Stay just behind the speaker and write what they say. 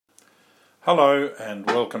Hello and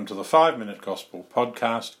welcome to the 5-Minute Gospel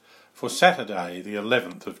podcast for Saturday the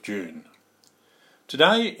 11th of June.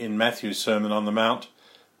 Today in Matthew's Sermon on the Mount,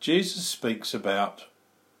 Jesus speaks about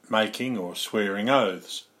making or swearing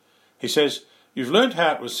oaths. He says, "You've learnt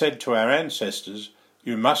how it was said to our ancestors,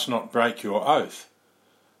 you must not break your oath,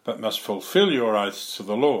 but must fulfill your oaths to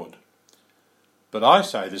the Lord. But I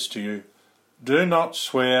say this to you, do not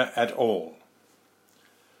swear at all."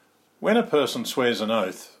 When a person swears an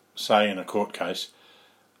oath, say in a court case,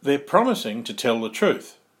 they're promising to tell the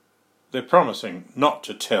truth. They're promising not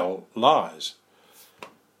to tell lies.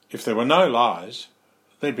 If there were no lies,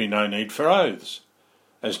 there'd be no need for oaths.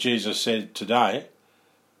 As Jesus said today,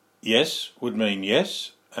 yes would mean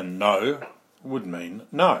yes and no would mean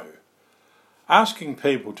no. Asking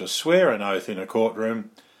people to swear an oath in a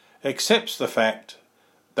courtroom accepts the fact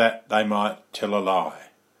that they might tell a lie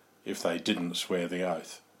if they didn't swear the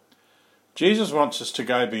oath. Jesus wants us to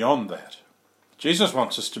go beyond that. Jesus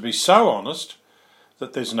wants us to be so honest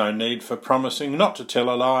that there's no need for promising not to tell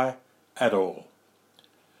a lie at all.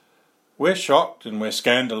 We're shocked and we're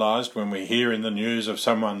scandalised when we hear in the news of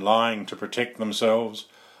someone lying to protect themselves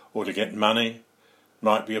or to get money. It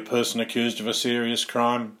might be a person accused of a serious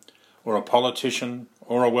crime, or a politician,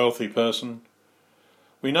 or a wealthy person.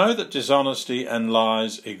 We know that dishonesty and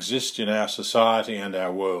lies exist in our society and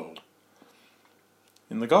our world.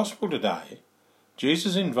 In the Gospel today,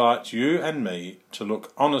 Jesus invites you and me to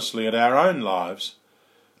look honestly at our own lives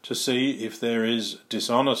to see if there is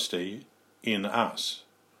dishonesty in us.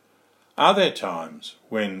 Are there times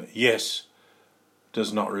when yes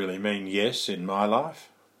does not really mean yes in my life?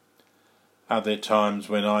 Are there times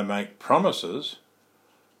when I make promises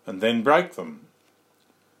and then break them?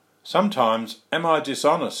 Sometimes am I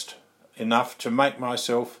dishonest enough to make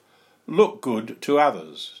myself look good to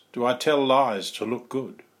others? Do I tell lies to look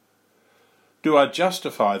good? Do I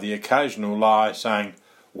justify the occasional lie saying,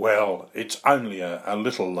 well, it's only a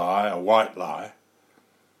little lie, a white lie?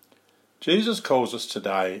 Jesus calls us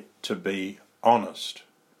today to be honest.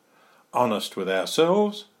 Honest with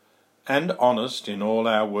ourselves and honest in all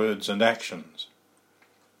our words and actions.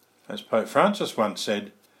 As Pope Francis once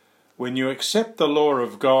said, when you accept the law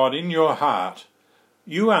of God in your heart,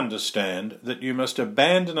 you understand that you must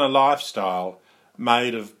abandon a lifestyle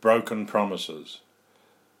made of broken promises,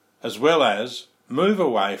 as well as move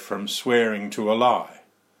away from swearing to a lie,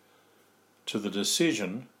 to the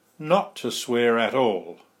decision not to swear at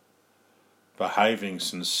all, behaving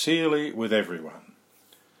sincerely with everyone.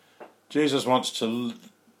 Jesus wants to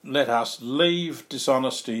let us leave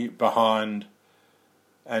dishonesty behind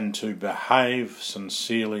and to behave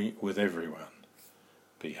sincerely with everyone.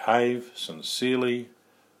 Behave sincerely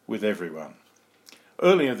with everyone.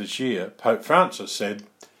 Earlier this year, Pope Francis said,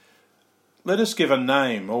 "Let us give a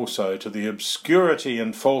name also to the obscurity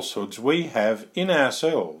and falsehoods we have in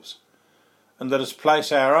ourselves, and let us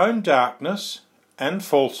place our own darkness and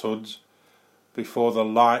falsehoods before the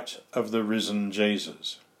light of the risen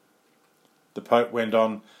Jesus." The Pope went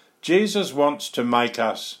on, Jesus wants to make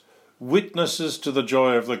us witnesses to the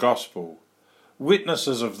joy of the gospel,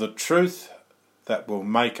 witnesses of the truth that will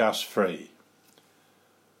make us free.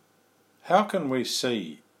 How can we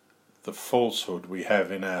see the falsehood we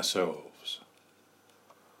have in ourselves?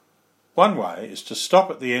 One way is to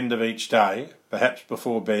stop at the end of each day, perhaps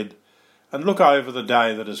before bed, and look over the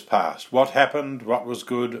day that has passed. What happened, what was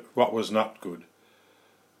good, what was not good.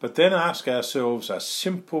 But then ask ourselves a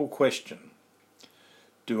simple question.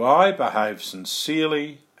 Do I behave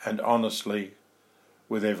sincerely and honestly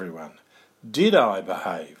with everyone? Did I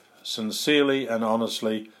behave sincerely and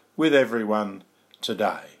honestly with everyone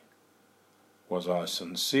today? Was I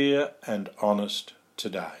sincere and honest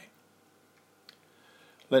today?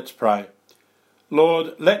 Let's pray.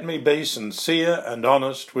 Lord, let me be sincere and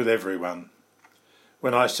honest with everyone.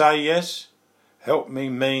 When I say yes, help me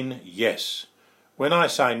mean yes. When I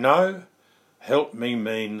say no, help me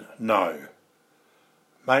mean no.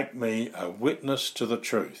 Make me a witness to the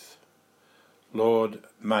truth. Lord,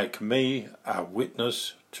 make me a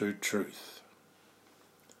witness to truth.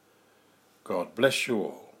 God bless you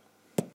all.